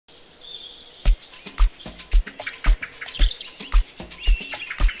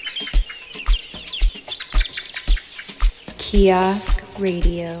Kiosk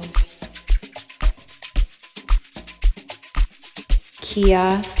Radio.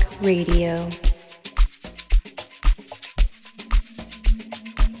 Kiosk Radio.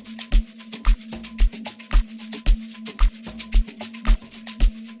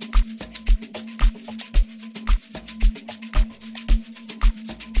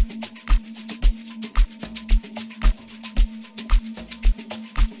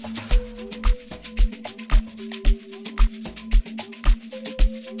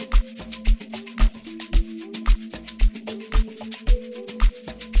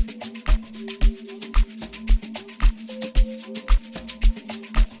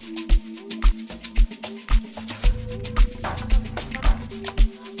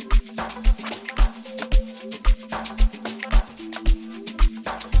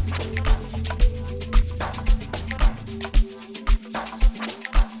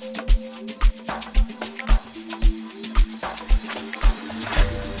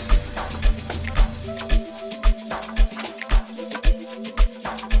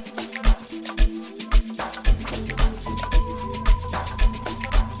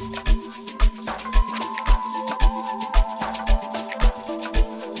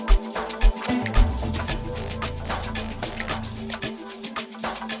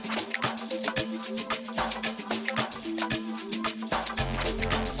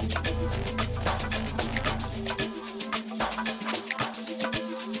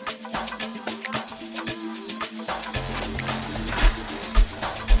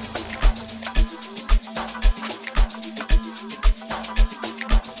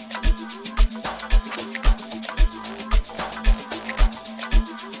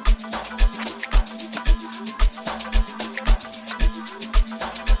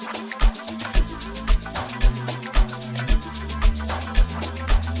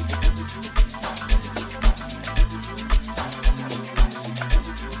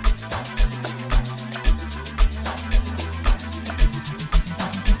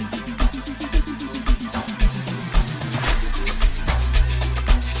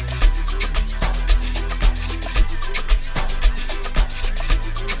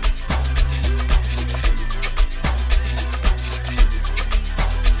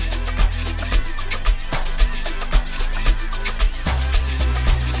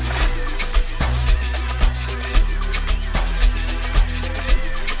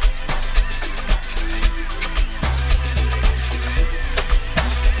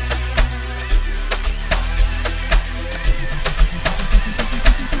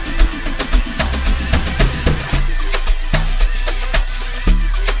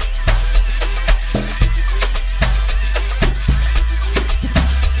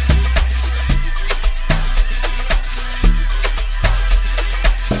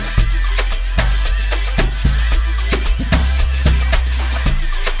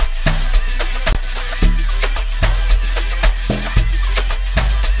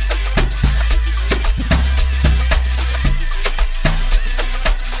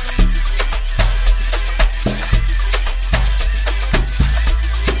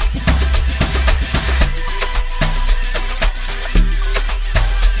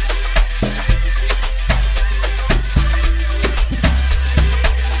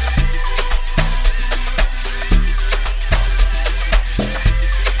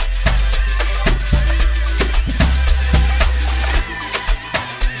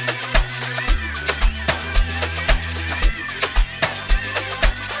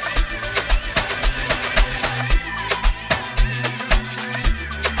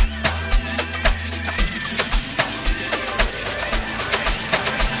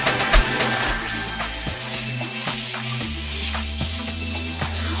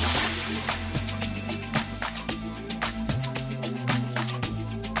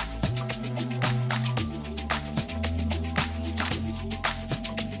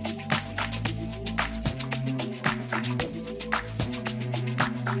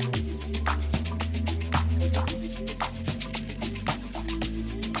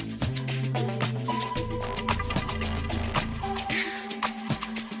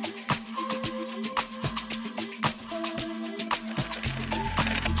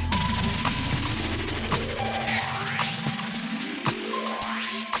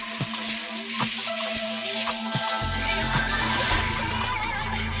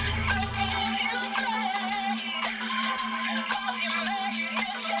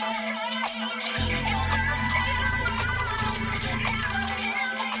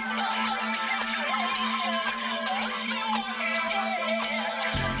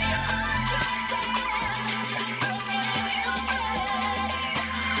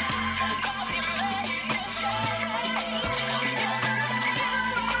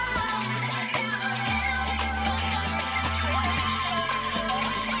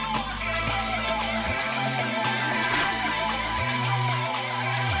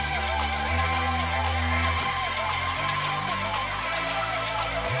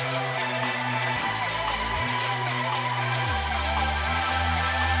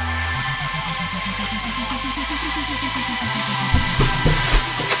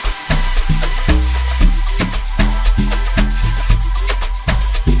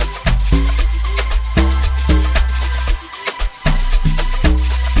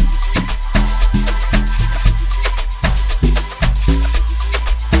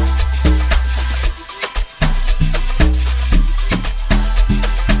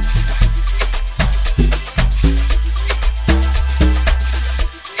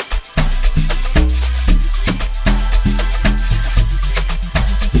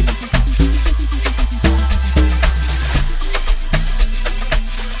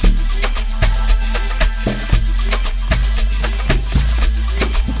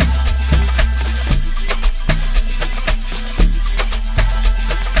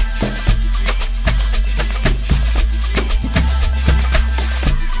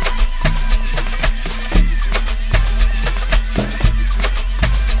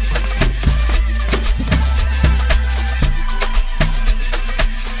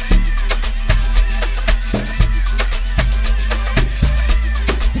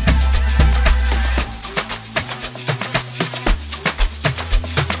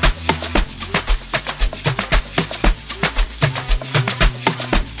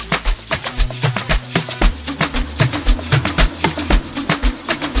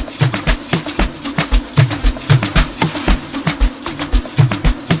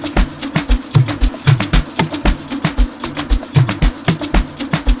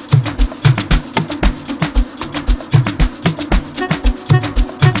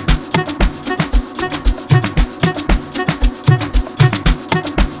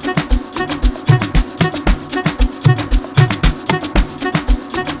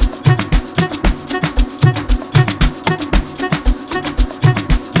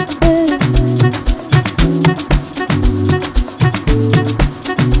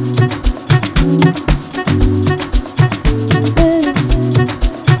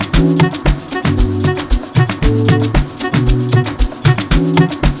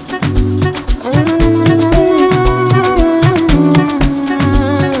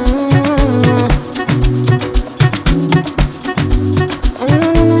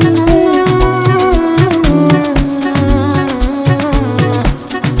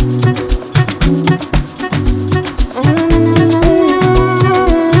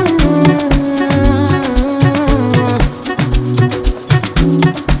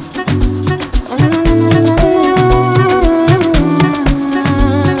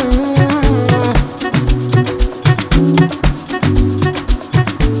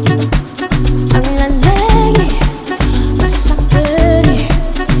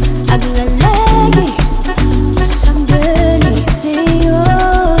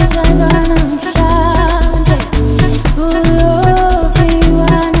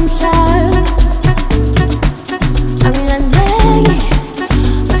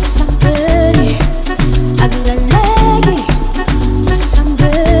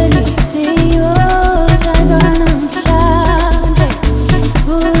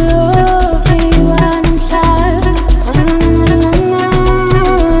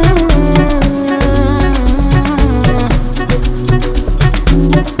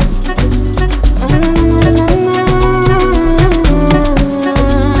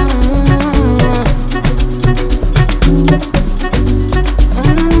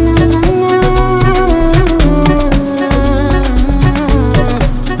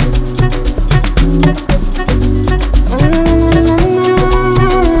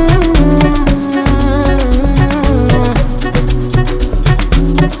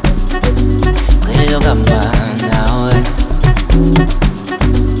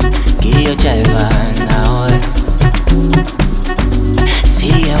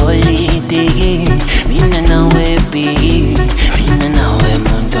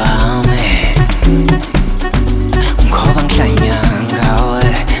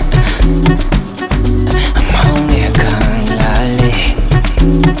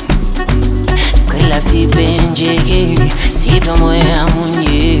 Ito mo ya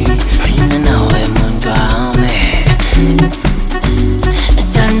munye Ayuna na we mundwame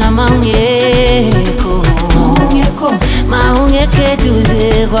Sana maungeko Maungeke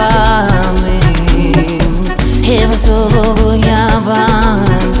tuze kwame Hebo soko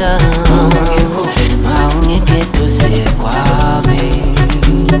kunyabanda Maungeke tuze kwame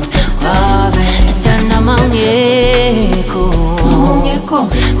Sana maungeko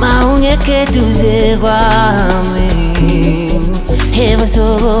Maungeke tuze kwame Hebo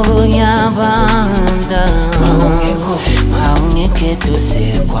soko kunyabanda Maungeke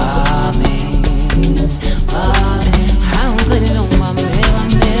tuze kwame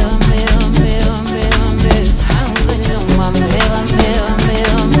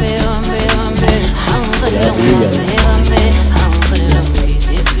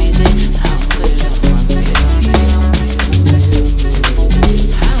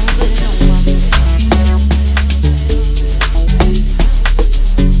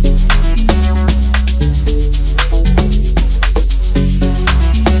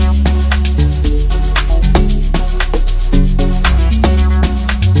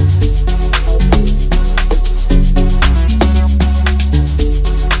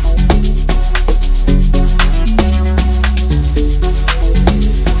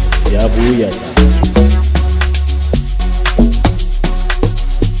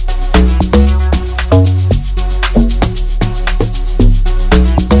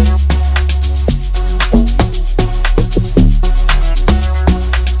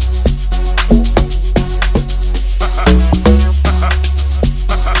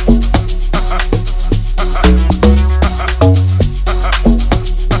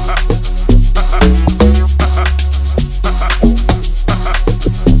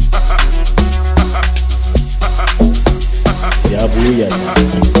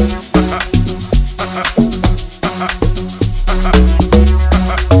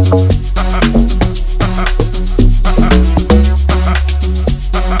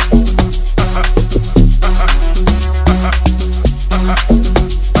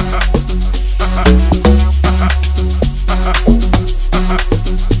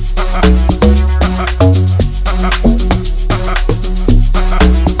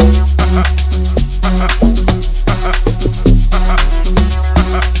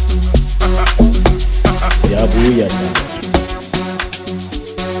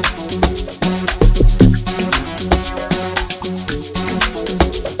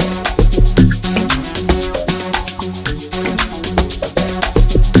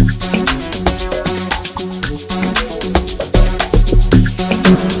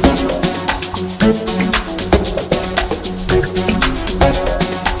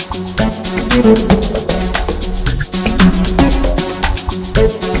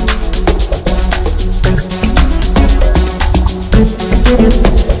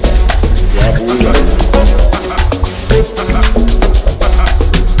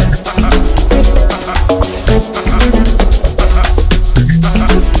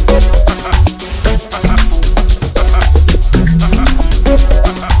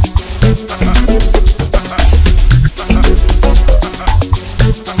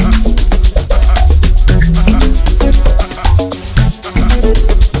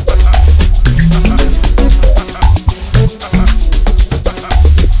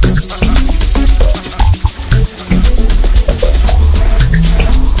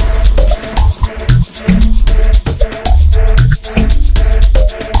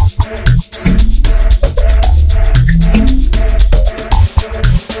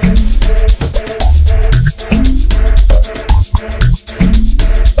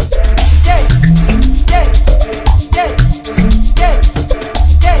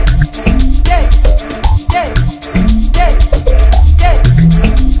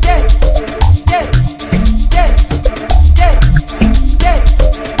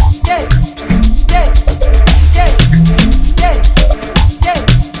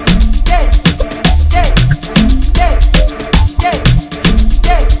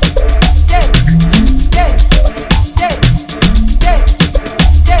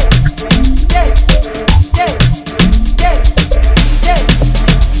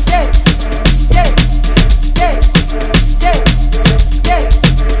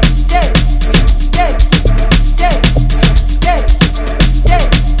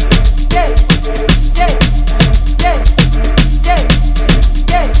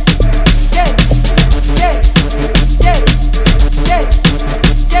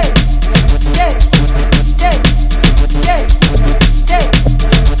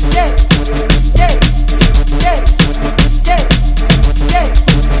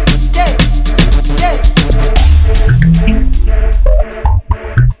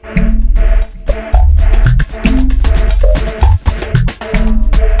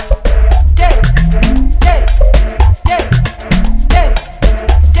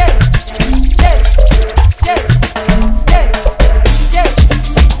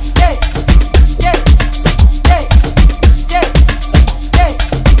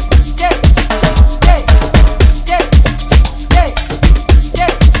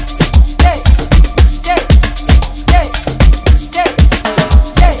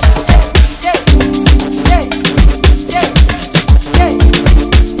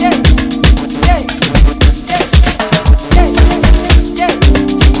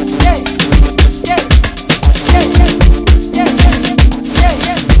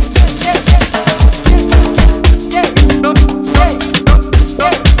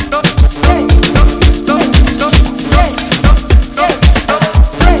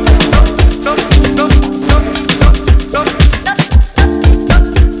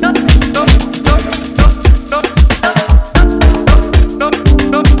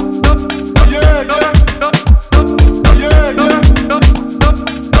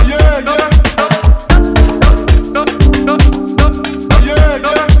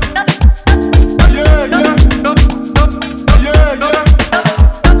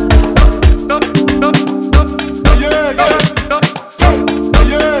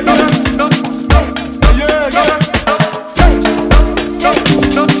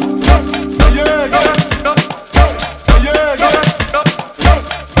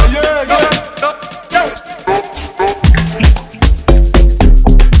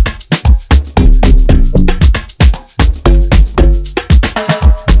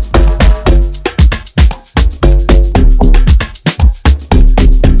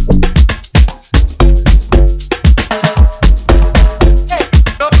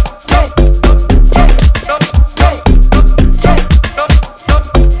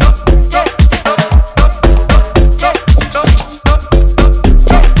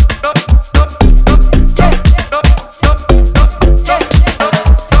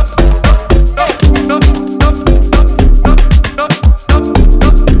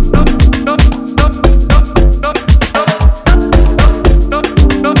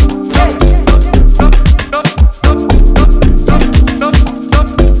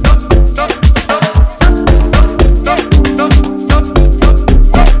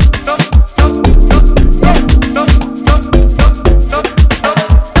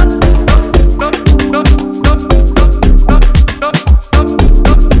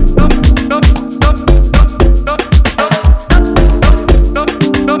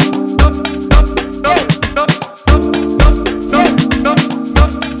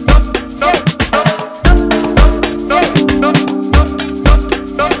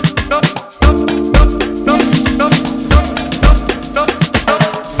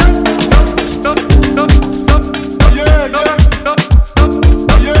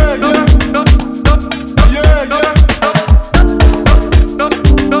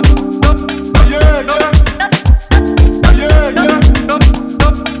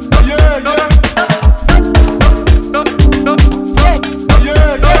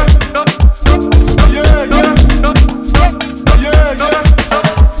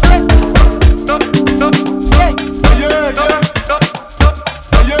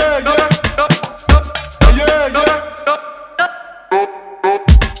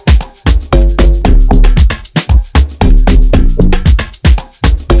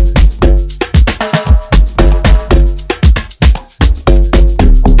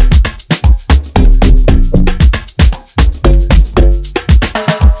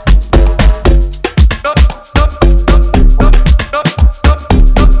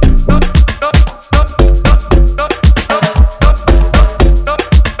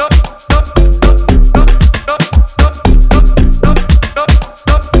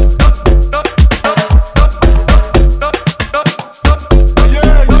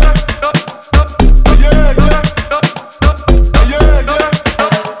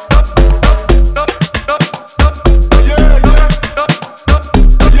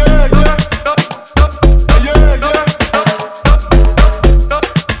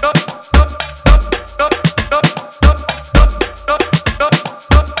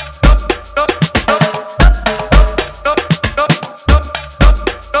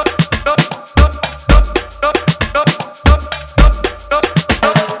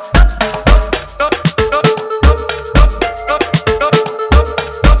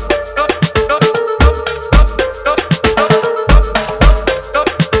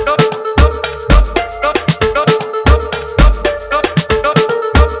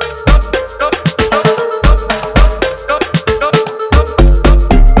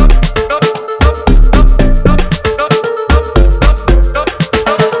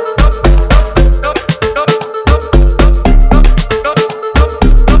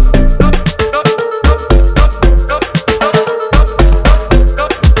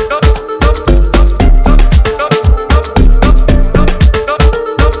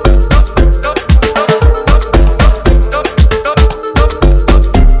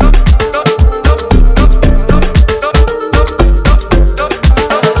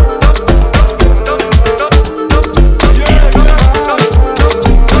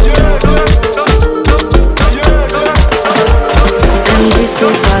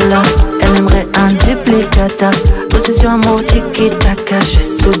voilà. Elle aimerait un duplicata. Possession amour tiki-taka. J'suis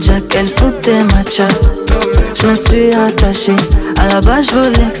sous Jack, elle sous tes matchas. J'me suis attachée. À la base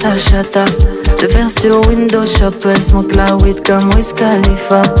j'voulais que ça chata. Le faire sur Windows Shop. Elle smoke la weed comme Wiz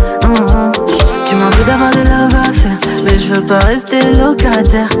Khalifa. Tu m'en veux d'avoir des love à faire, mais je veux pas rester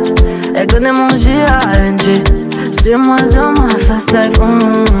locataire. Elle connaît mon G.A.N.G. C'est moi dans ma fast life.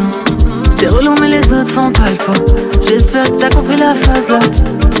 T'es relou mais les autres font pas le poids. J'espère que t'as compris la phase là.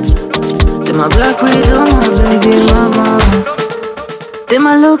 T'es ma Black Widow, ma baby mama. T'es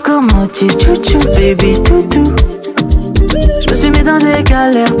ma locomotive, chouchou, baby toutou. J'me suis mis dans des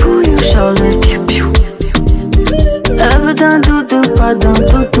galères pour you, Charlotte, piou piou. Elle veut d'un doudou, pas d'un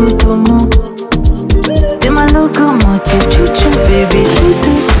toutou, tout mon. T'es ma locomotive, chouchou, baby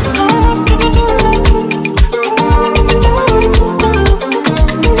toutou.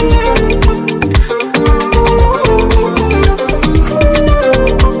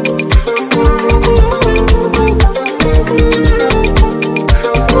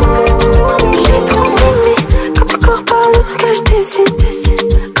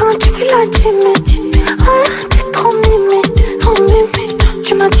 Quand tu fais la timide, oh t'es trop mimi,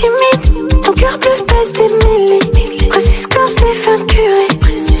 tu m'as timide, ton cœur bleu pèse des millis. Précise comme Stephen Curry,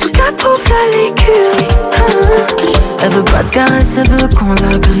 ce qu'elle prouve à l'écurie. Elle veut pas de caresse, elle veut qu'on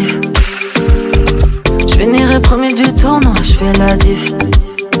la griffe. J'finirai premier du tournoi, j'fais la diff.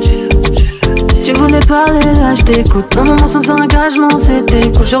 Tu voulais parler, là j't'écoute. Un moment sans engagement,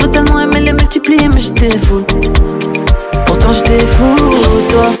 c'était cool. J'aurais tellement aimé les multiplier, mais j'étais fou. Pourtant j'étais fou,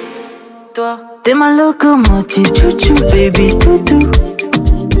 toi. T'es ma locomotive, chouchou, baby toutou.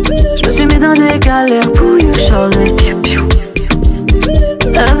 J'me suis mis dans des galères pour you, Charlotte, piou piou.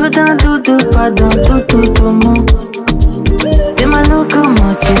 Elle veut d'un doudou, pas d'un toutou, tout mon. T'es ma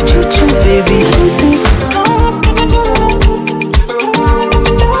locomotive, chouchou, baby toutou.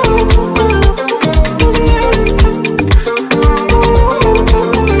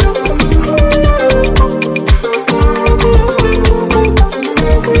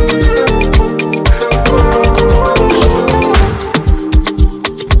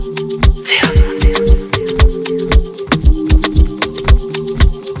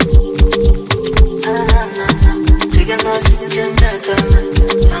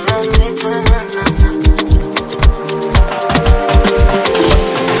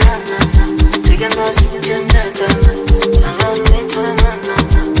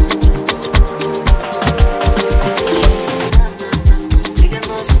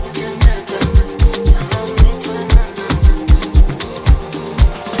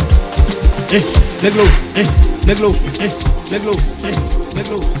 Neglo, neglo, neglo, neglo,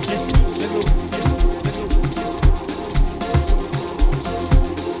 neglo.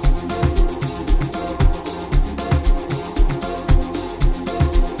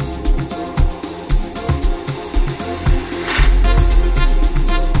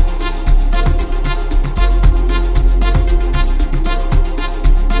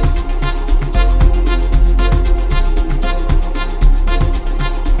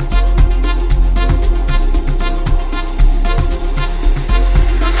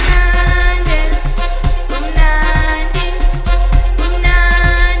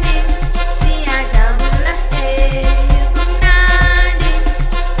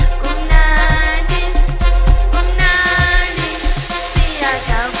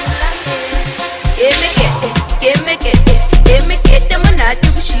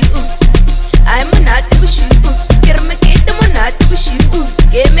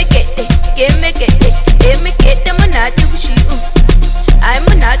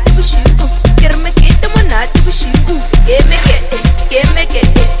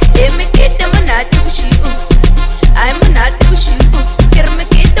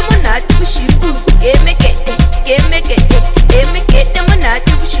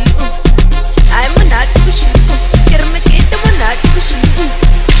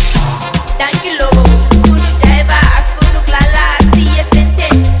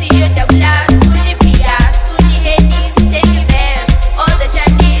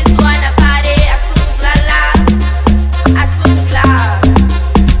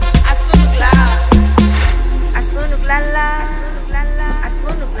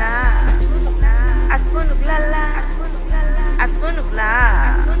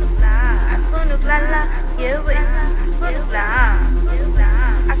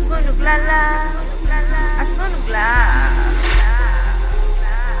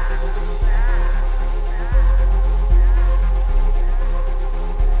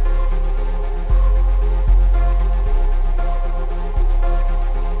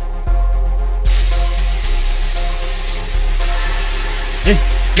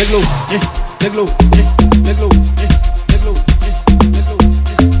 neglo, neglo, neglo, neglo.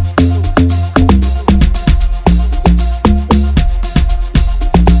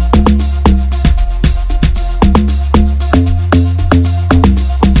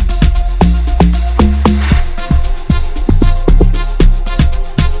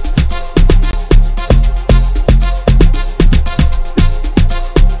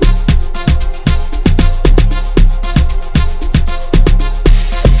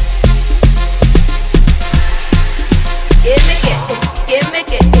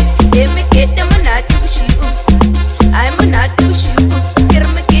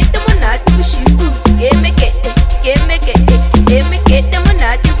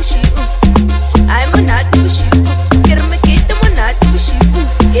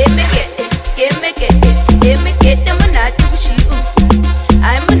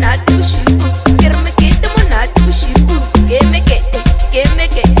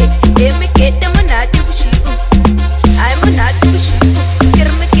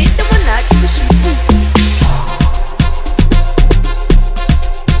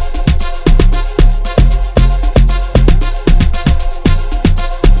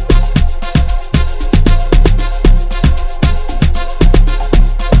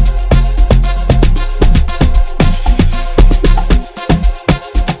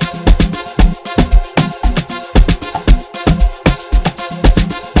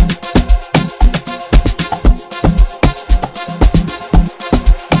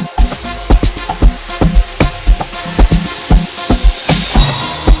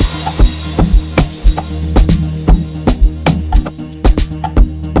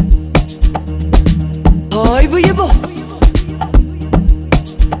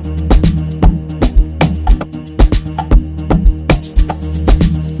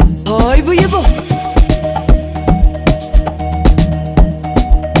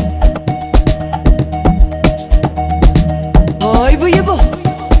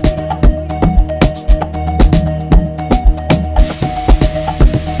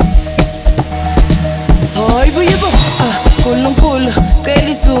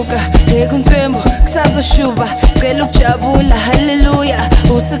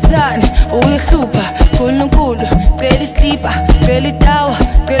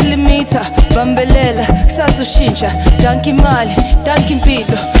 Danke mali, danke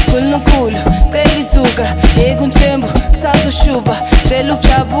impilo, kuNkulunkulu, cela izuka, ekunthembu, kusazoshuba, cela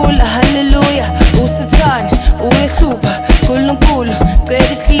ukujabula, haleluya, usathane, uyehlupha, kuNkulunkulu,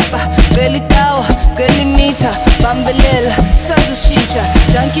 cela ikhipha, cela itawa, cela imitha, bambelela, kusazoshintsha,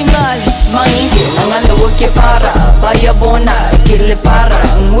 danke mali, mangingena ngalowo kepara, bayabona, kile para,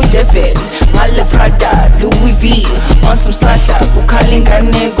 ngudeveli, ngale Prada, Louis V, on some slashla, kukhala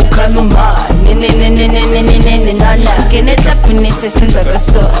ingane, kukhala umani, nana Geneta piniste senza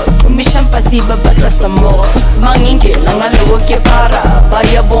gaso Kumishampa siba batla samo Mangingena ngalowo kepara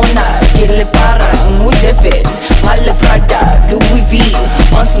Bayabona, kile para Ngudeveli, ngale Prada, Louis V,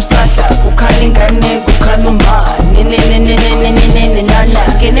 on some slashla, kukhala ingane, kukhala umani, nana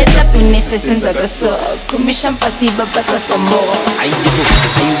Geneta piniste senza gaso Kumishampa siba batla samo Ayibo,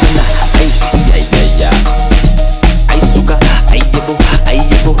 ayiwena, ay, Ayisuka, ayibo, ay.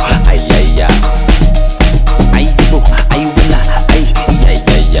 Ayibo, ayiwena, ay.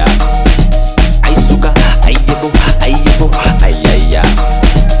 Ayisuka, ayibo, ay.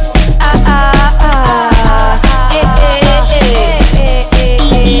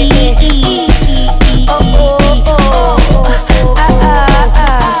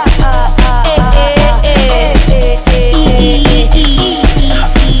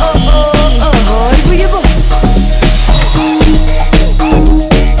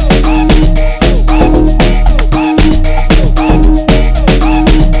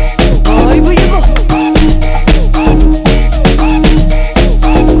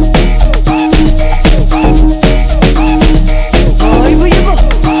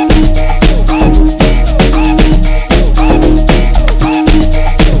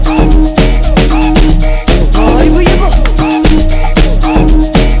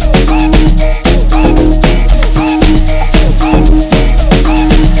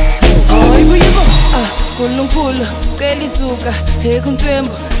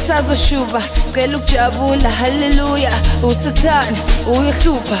 sazoshuba cela ukujabula haleluya usathane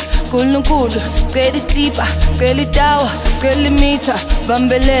uyehlupha kuNkulunkulu cela ikhipha cela itawa cela imitha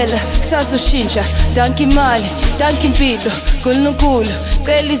bambelela sazoshintsha danke imali danke impilo kuNkulunkulu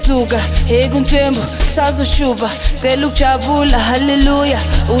cela izuka ekunthembu sazoshuba cela ukujabula haleluya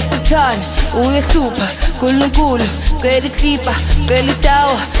usathane uyehlupha kuNkulunkulu cela ikhipha cela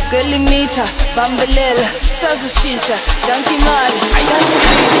itawa cela imitha bambelela sazoshintsha danke imali danke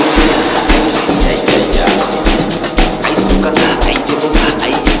impilo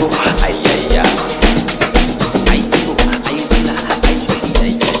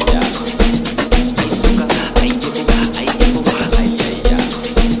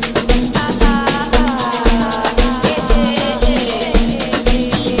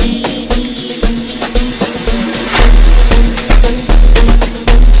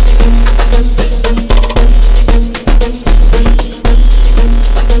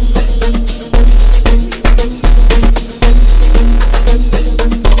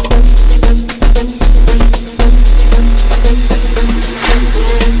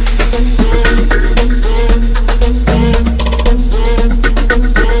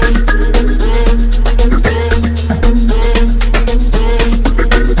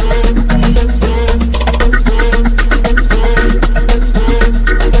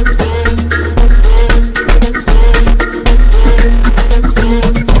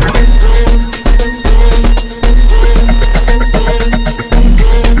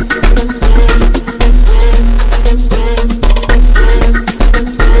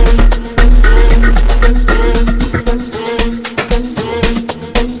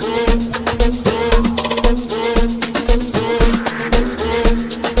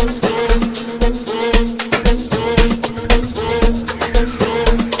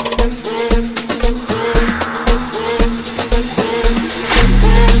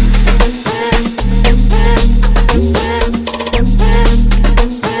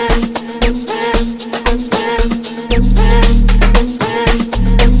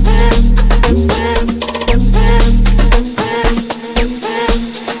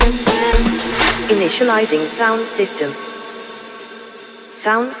Initializing sound system.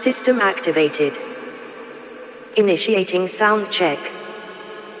 Sound system activated. Initiating sound check.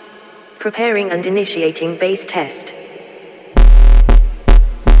 Preparing and initiating bass test.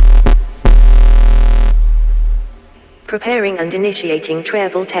 Preparing and initiating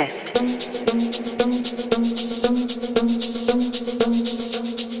treble test.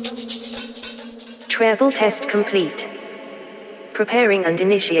 Treble test complete. Preparing and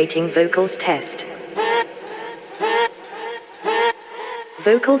initiating vocals test.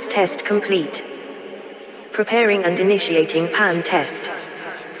 Vocals test complete. Preparing and initiating pan test.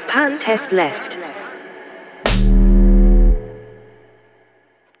 Pan test left.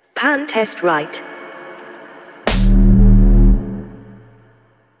 Pan test right.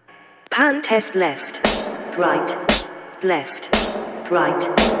 Pan test left. Right. Left. Right.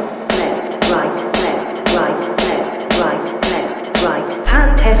 Left. Right. Left. Right. Left. Right. Left. Right.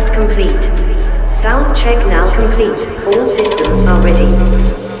 Pan test complete. Sound check now complete. All systems are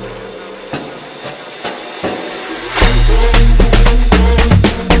ready.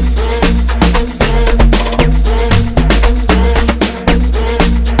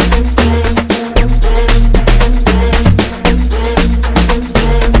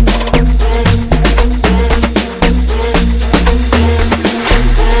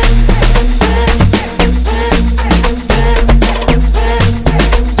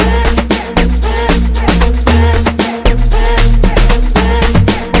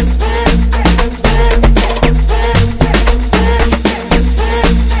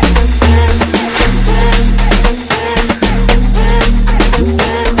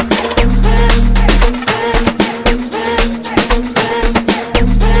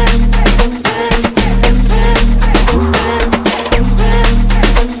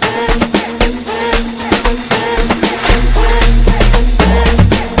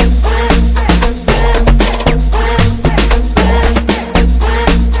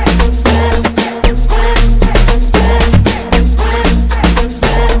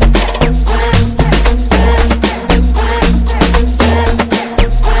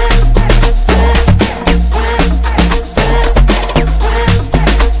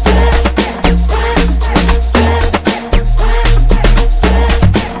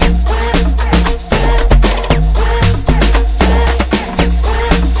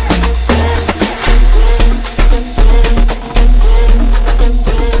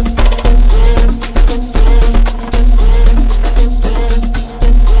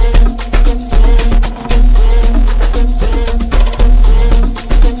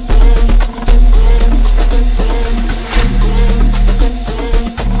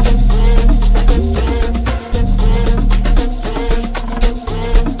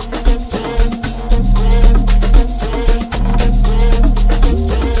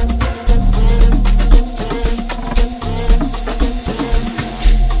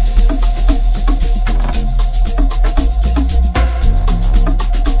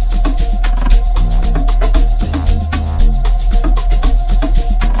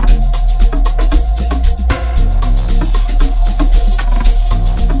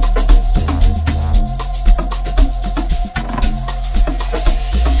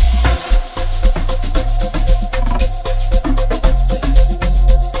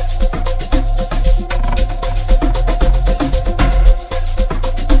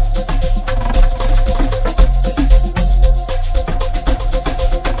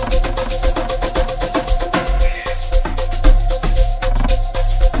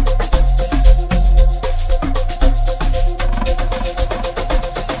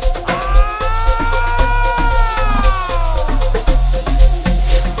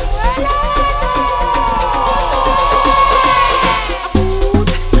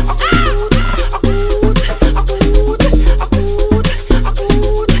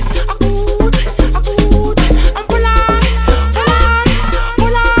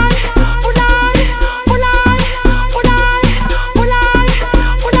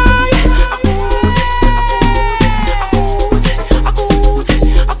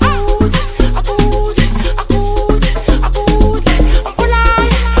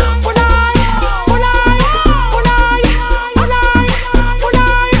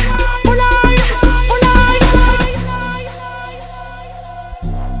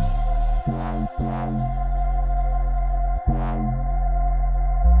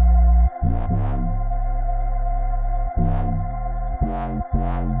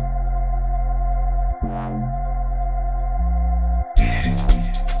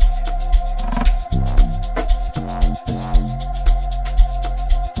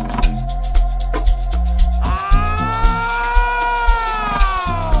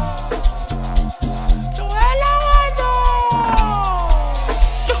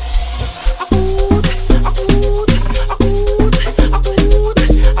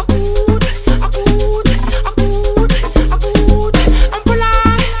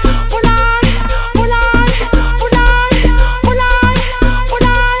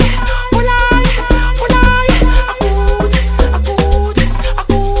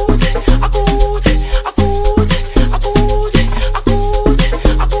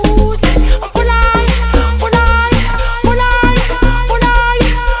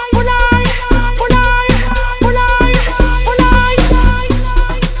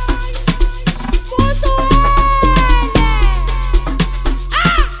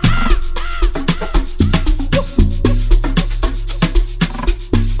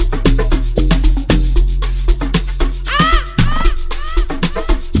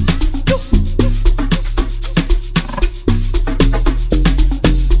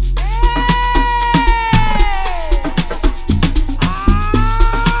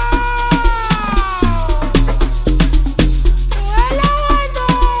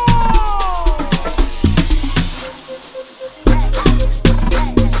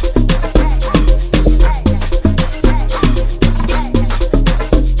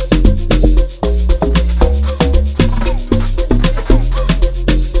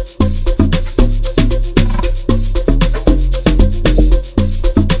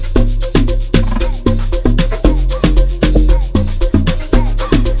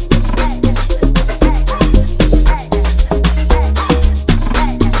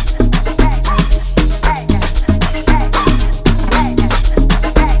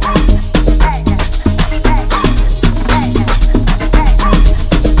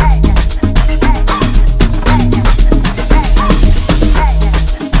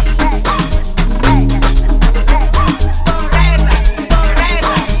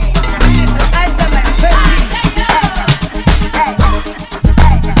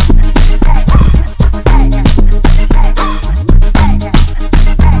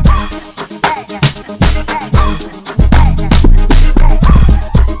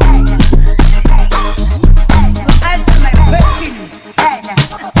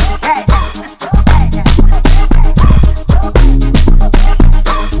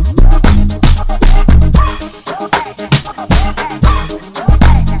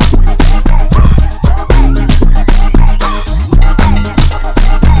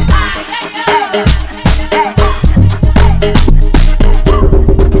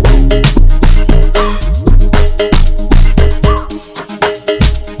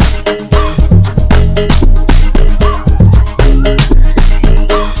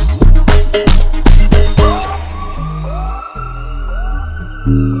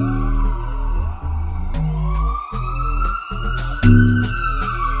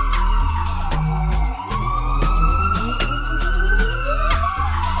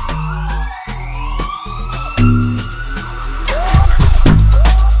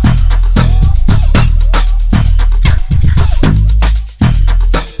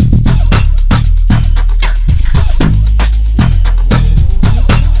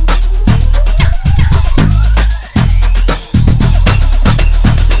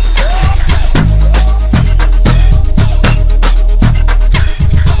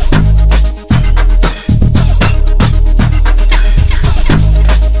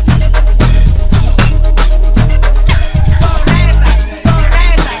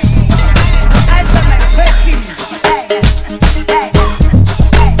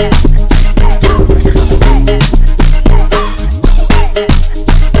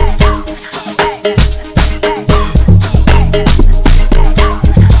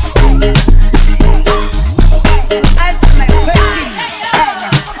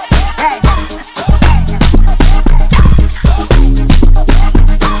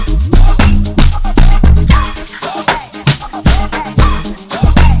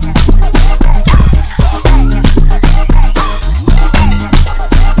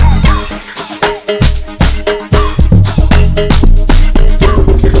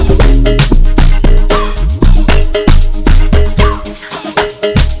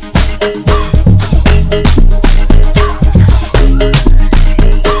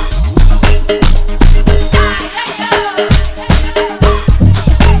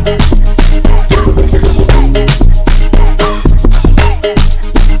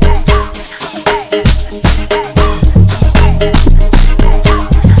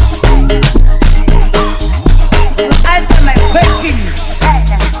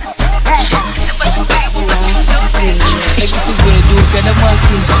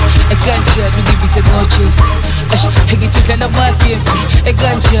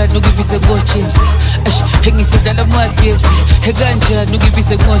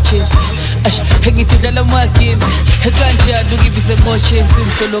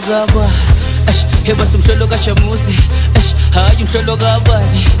 Mhlologaba heba simhlologa chamuzi hayi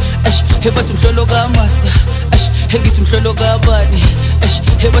mhlologabani heba simhlologa master hegithi mhlologabani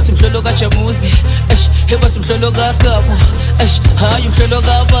heba simhlologa chamuzi heba simhlologa kamo hayi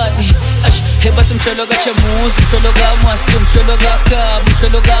mhlologabani heba simhlologa chamuzi mhlologa master mhlologa kamo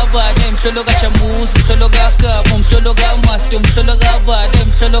mhlologabani mhlologa chamuzi mhlologa kamo mhlologa master mhlologabani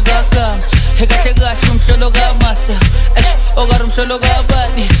mhlologa kamo hekahle kahle mhlologa master ogar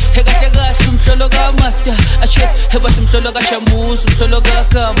mhlologabani hekahle kahle mhlologa master achis heba simhlologa chamuzi mhlologa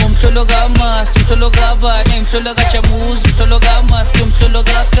kamo mhlologa master mhlologabani mhlologa chamuzi mhlologa master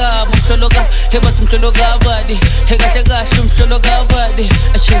mhlologa kamo mhlologa heba simhlologabani hekahle kahle mhlologabani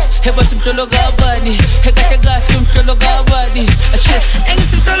achis heba simhlologabani hekahle kahle mhlologabani achis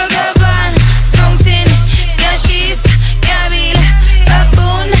engithi mhlologabani something yashis yabila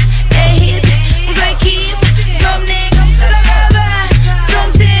bafuna ehit uzakeep somnigga mhlologabani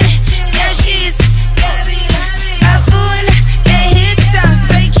something yashis yabila bafuna ehit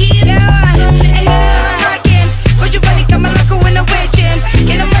uzakeep my games kujubani kama lako when I wear gems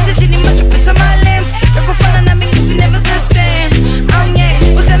kina mazi ni macho pita my limbs kakufana na mingi never the same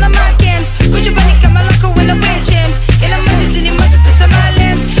yeah udlala my games kujubani kama lako when I wear gems kina mazi ni macho pita my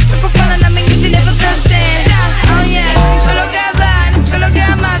limbs kakufana na mingi never the same yeah mhlologabani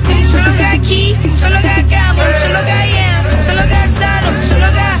mhlologamaster mhlologaki mhlologakamo mhlologayam mhlologasalo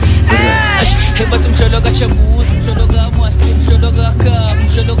mhlologa heba simhlologa chamuzi mhlologa master mhlologa kamo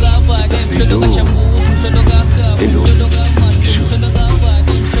mhlologabani mhlologa chamuzi mhlologa kamo mhlologa master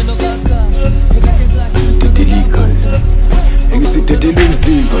mhlologabani mhlologa kamo Dedelikazi engithi dedela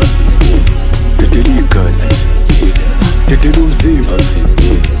umzimba dedelikazi dedela umzimba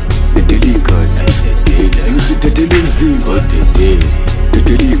dedelikazi engithi dedela umzimba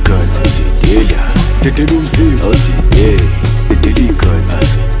dedelikazi dedela umzimba dedelikazi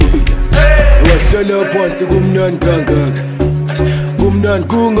wahlala phansi kumnandi kangaka kumnandi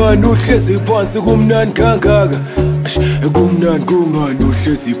kungani uhlezi phansi kumnandi kangaka kumnandi kungani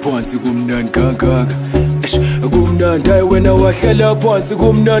uhlezi phansi kumnandi kangaka kumnandi hayi wena wahlala phansi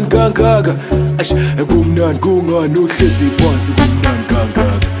kumnandi kangaka kumnandi kungani uhlezi phansi kumnandi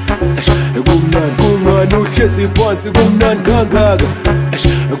kangaka kumnandi kungani uhlezi phansi kumnandi kangaka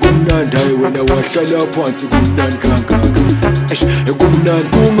kumnandi hayi wena wahlala phansi kumnandi kangaka kumnandi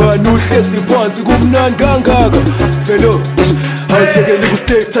kungani uhlezi phansi kumnandi kangaka felo Ayekele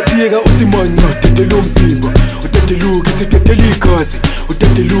ku-stage thathiyeka uthi manya Udedela umzimba Udedela ukithi dedela igazi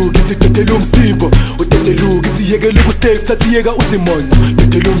Udedela ukithi dedela umzimba Udedela ukithi yekele ku-stage thathiyeka uthi manya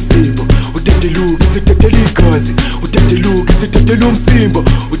Dedela umzimba Udedela ukithi dedela igazi Udedela ukithi dedela umzimba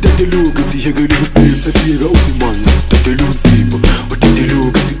Udedela ukithi yekele ku-stage thathiyeka uthi manya Dedela umzimba Udedela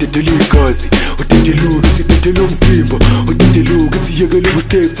ukithi dedela igazi Udedela ukithi dedela umzimba Udedela ukithi yekele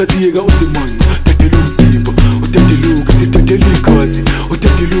ku-stage thathiyeka uthi manya Dedela umzimba Udedela ukithi dedela igazi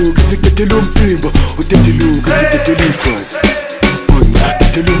Udedela ukithi dedela umzimba Udedela ukithi dedela igazi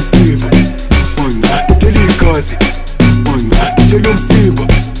Dedela umzimba Dedela igazi Dedela umzimba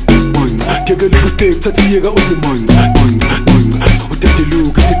Yekele ku-stage thathiyeka uthi manya Udedela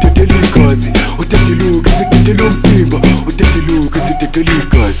ukithi dedela igazi Udedela ukithi dedela umzimba Udedela ukithi dedela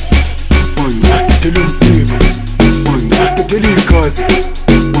igazi Dedela umzimba Dedela igazi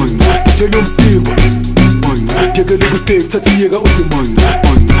Dedela umzimba Yekele ku-stage thathiyeka uthi manya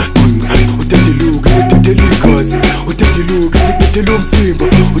Udedela ukithi dedela igazi Udedela ukithi dedela umzimba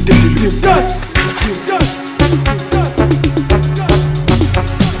Udedela igazi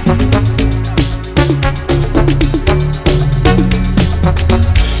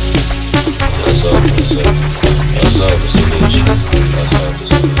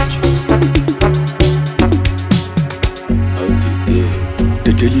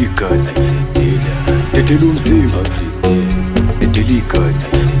Dedela igazi Dedela umzimba Dedela igazi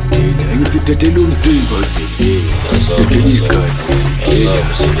Ngithi dedela umzimba Dedela igazi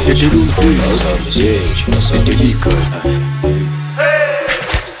Dedela umzimba Dedela igazi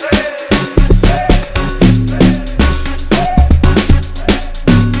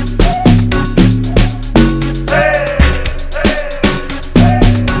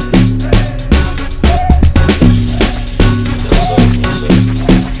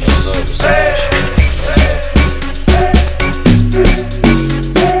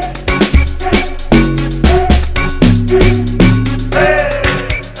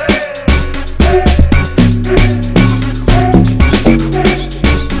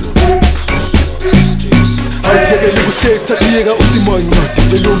Thathiyeka uthi manya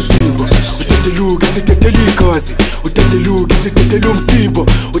Dedela umzimba Udedela ukithi dedela igazi Udedela ukithi dedela umzimba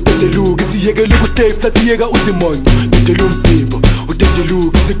Udedela ukithi yekele ku-stage thathiyeka uthi manya Dedela umzimba Udedela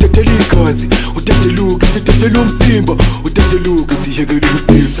ukithi dedela igazi Udedela ukithi dedela umzimba Udedela ukithi yekele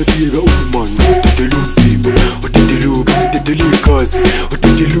ku-stage thathiyeka uthi manya Dedela umzimba Udedela ukithi dedela igazi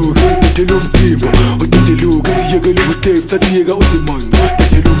Udedela ukithi dedela umzimba Udedela ukithi yekele ku-stage thathiyeka uthi manya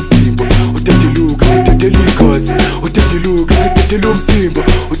Dedela umzimba Udedela ukithi dedela igazi Udedela ukithi dedela umzimba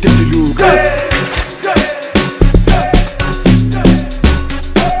Udedela ukithi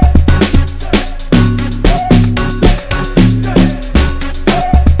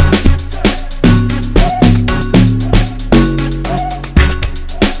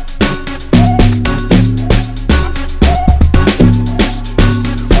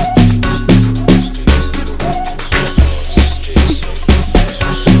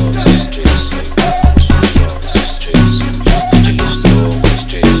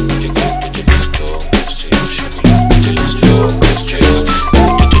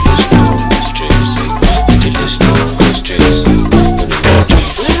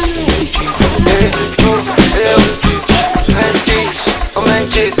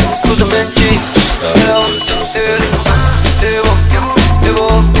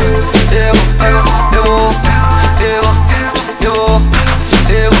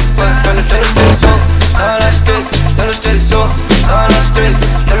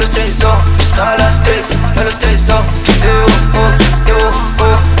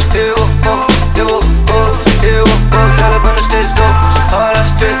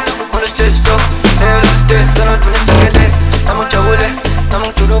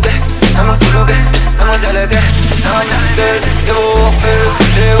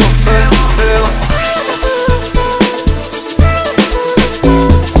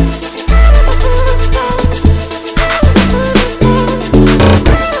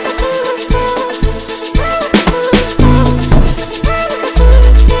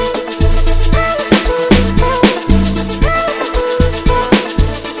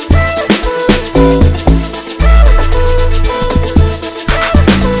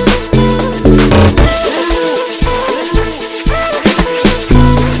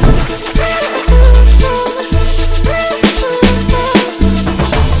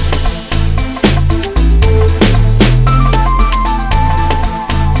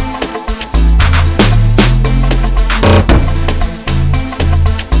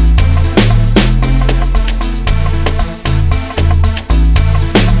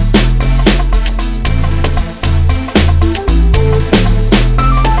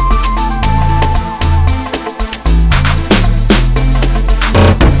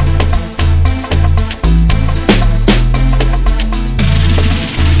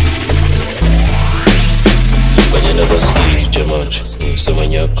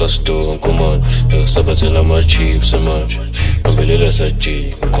Samanyaka store command sabathela ama-chips amanje ambelela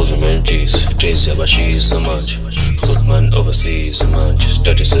saji ukhuza umentshisi Jayz yabashisa manje Goodman overseas manje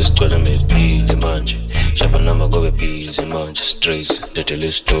Daddy sesicwela mephile manje Shapa nama kobe busy manje Stress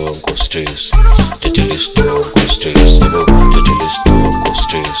Tetele store go stress Tetele store go stress Tetele store go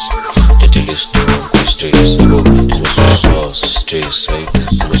stress Tetele store go stress Kumusoswa stress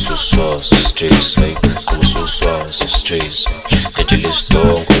Kumusoswa stress Kumusoswa stress Tetele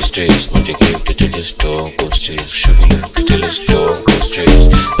store go stress Manje give tetele store go stress Shugile tetele store go stress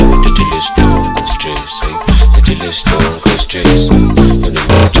Tetele store go stress Tetele store go stress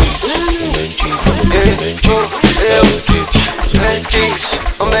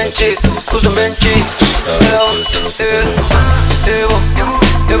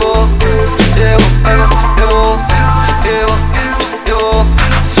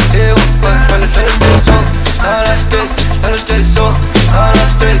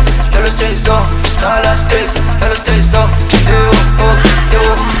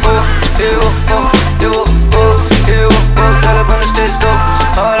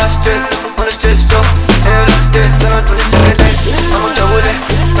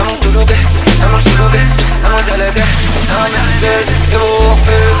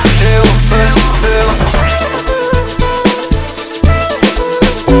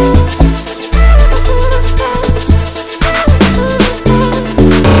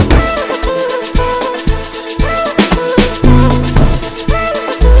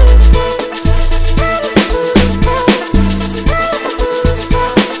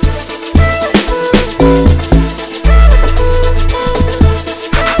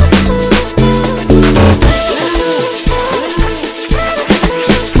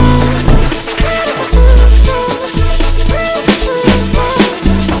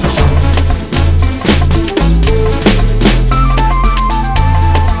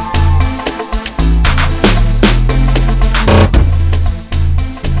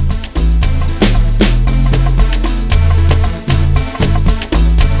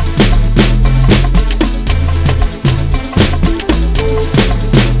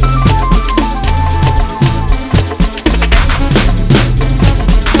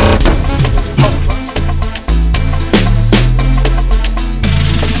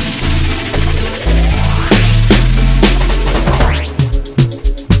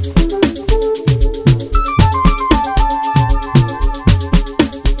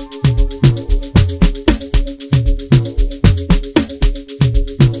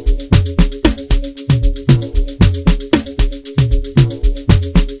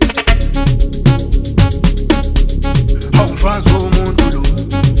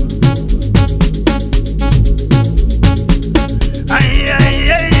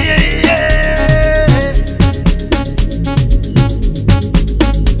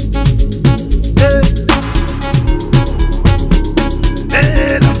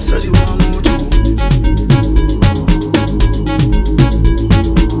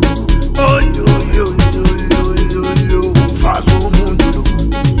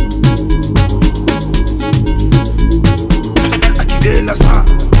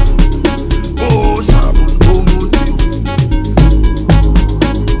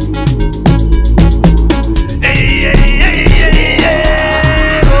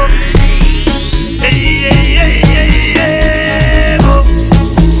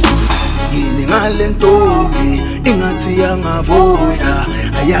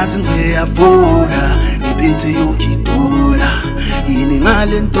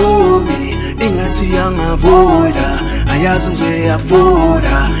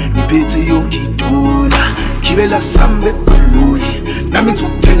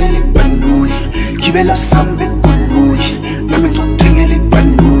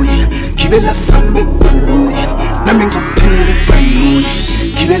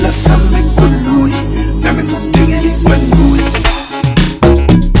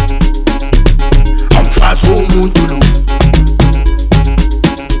Umfazi womuntu lo